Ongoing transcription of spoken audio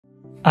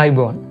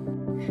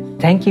Ibon.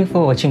 Thank you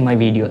for watching my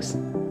videos.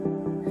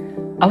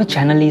 Our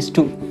channel is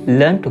to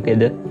learn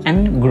together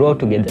and grow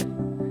together.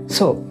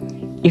 So,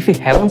 if you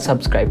haven't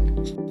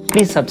subscribed,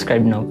 please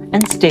subscribe now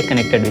and stay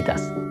connected with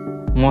us.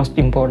 Most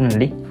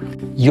importantly,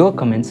 your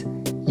comments,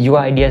 your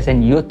ideas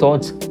and your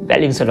thoughts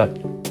values a lot.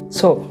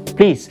 So,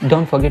 please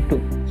don't forget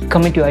to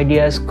comment your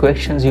ideas,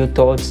 questions, your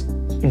thoughts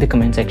in the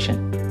comment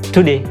section.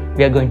 Today,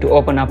 we are going to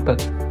open up a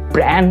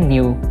brand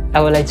new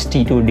Avolites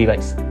T2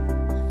 device.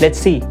 Let's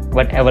see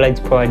what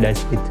Avolites provide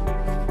us with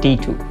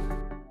T2.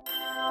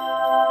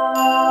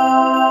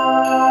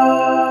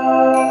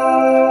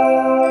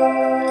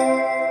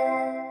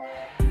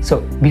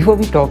 So before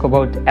we talk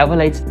about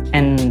Avolites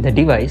and the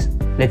device,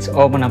 let's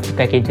open up the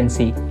package and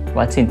see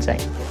what's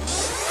inside.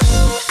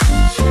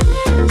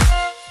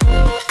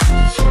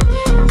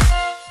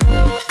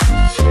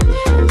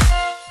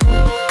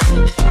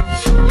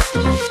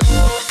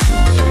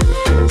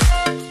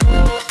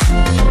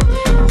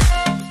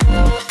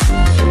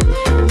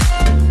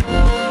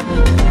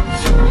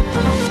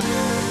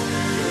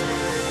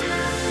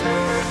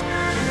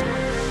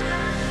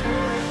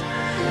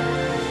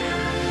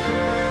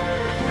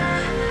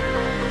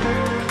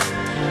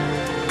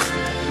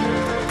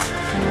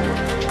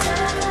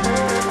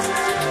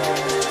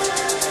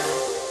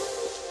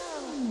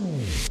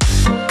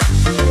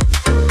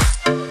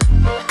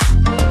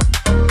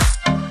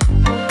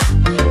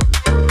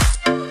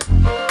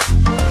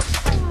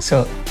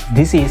 So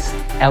this is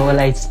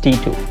Avolites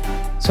T2.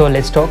 So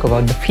let's talk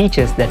about the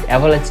features that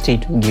Avolites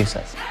T2 gives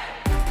us.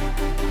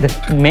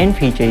 The main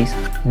feature is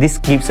this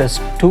gives us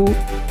 2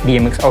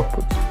 DMX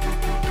outputs,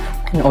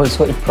 and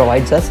also it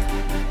provides us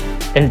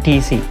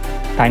LTC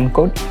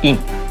timecode in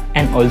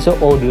and also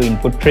audio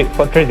input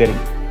for triggering.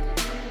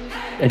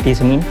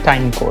 LTC means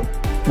timecode.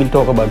 We'll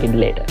talk about it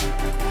later.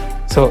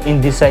 So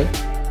in this side,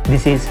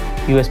 this is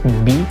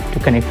USB-B to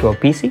connect to our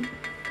PC,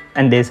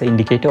 and there's an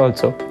indicator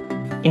also.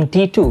 In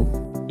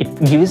T2, it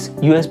gives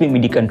USB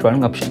MIDI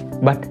controlling option,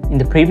 but in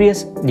the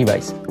previous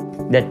device,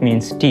 that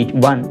means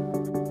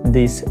T1,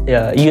 this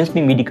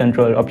USB MIDI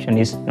control option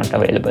is not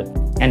available,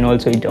 and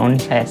also it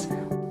only has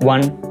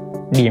 1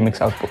 DMX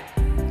output.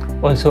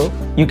 Also,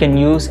 you can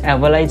use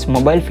Avolites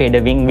mobile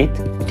fader wing with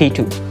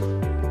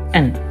T2,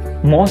 and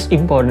most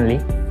importantly,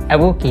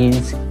 Avo key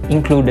is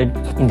included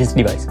in this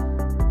device.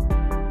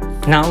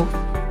 Now,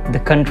 the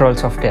control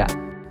software,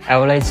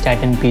 Avolites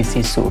Titan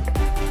PC Suite.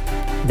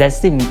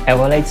 That's the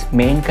Avolites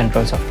main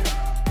control software.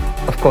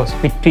 Of course,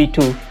 with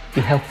T2,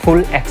 you have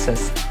full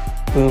access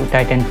to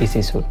Titan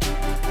PC Suite.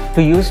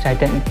 To use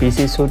Titan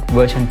PC Suite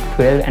version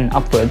 12 and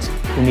upwards,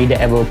 you need a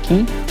Avo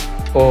key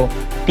or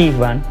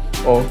T1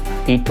 or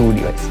T2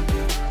 device.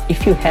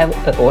 If you have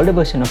an older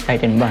version of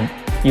Titan 1,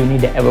 you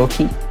need a Avo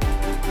key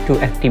to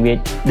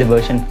activate the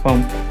version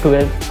from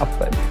 12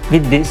 upward.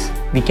 With this,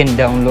 we can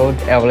download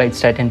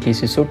Avolites Titan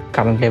PC Suite,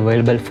 currently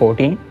available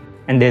 14,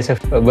 and there's a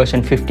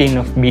version 15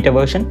 of beta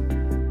version.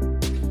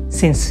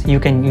 Since you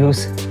can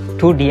use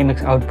 2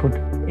 DMX output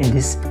in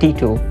this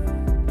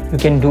T2, you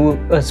can do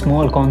a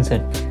small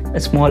concert, a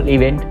small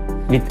event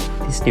with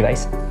this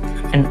device.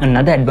 And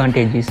another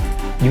advantage is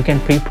you can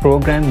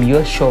pre-program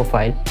your show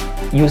file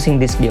using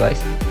this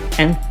device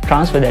and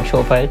transfer that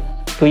show file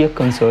to your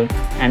console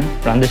and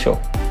run the show.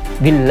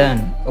 We'll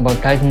learn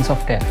about Titan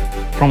software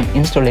from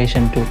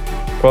installation to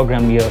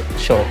program your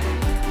show.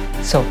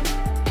 So,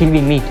 till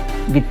we meet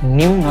with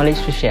new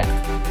knowledge to share,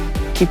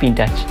 keep in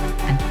touch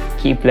and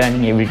keep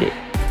learning every day.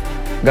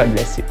 God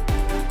bless you.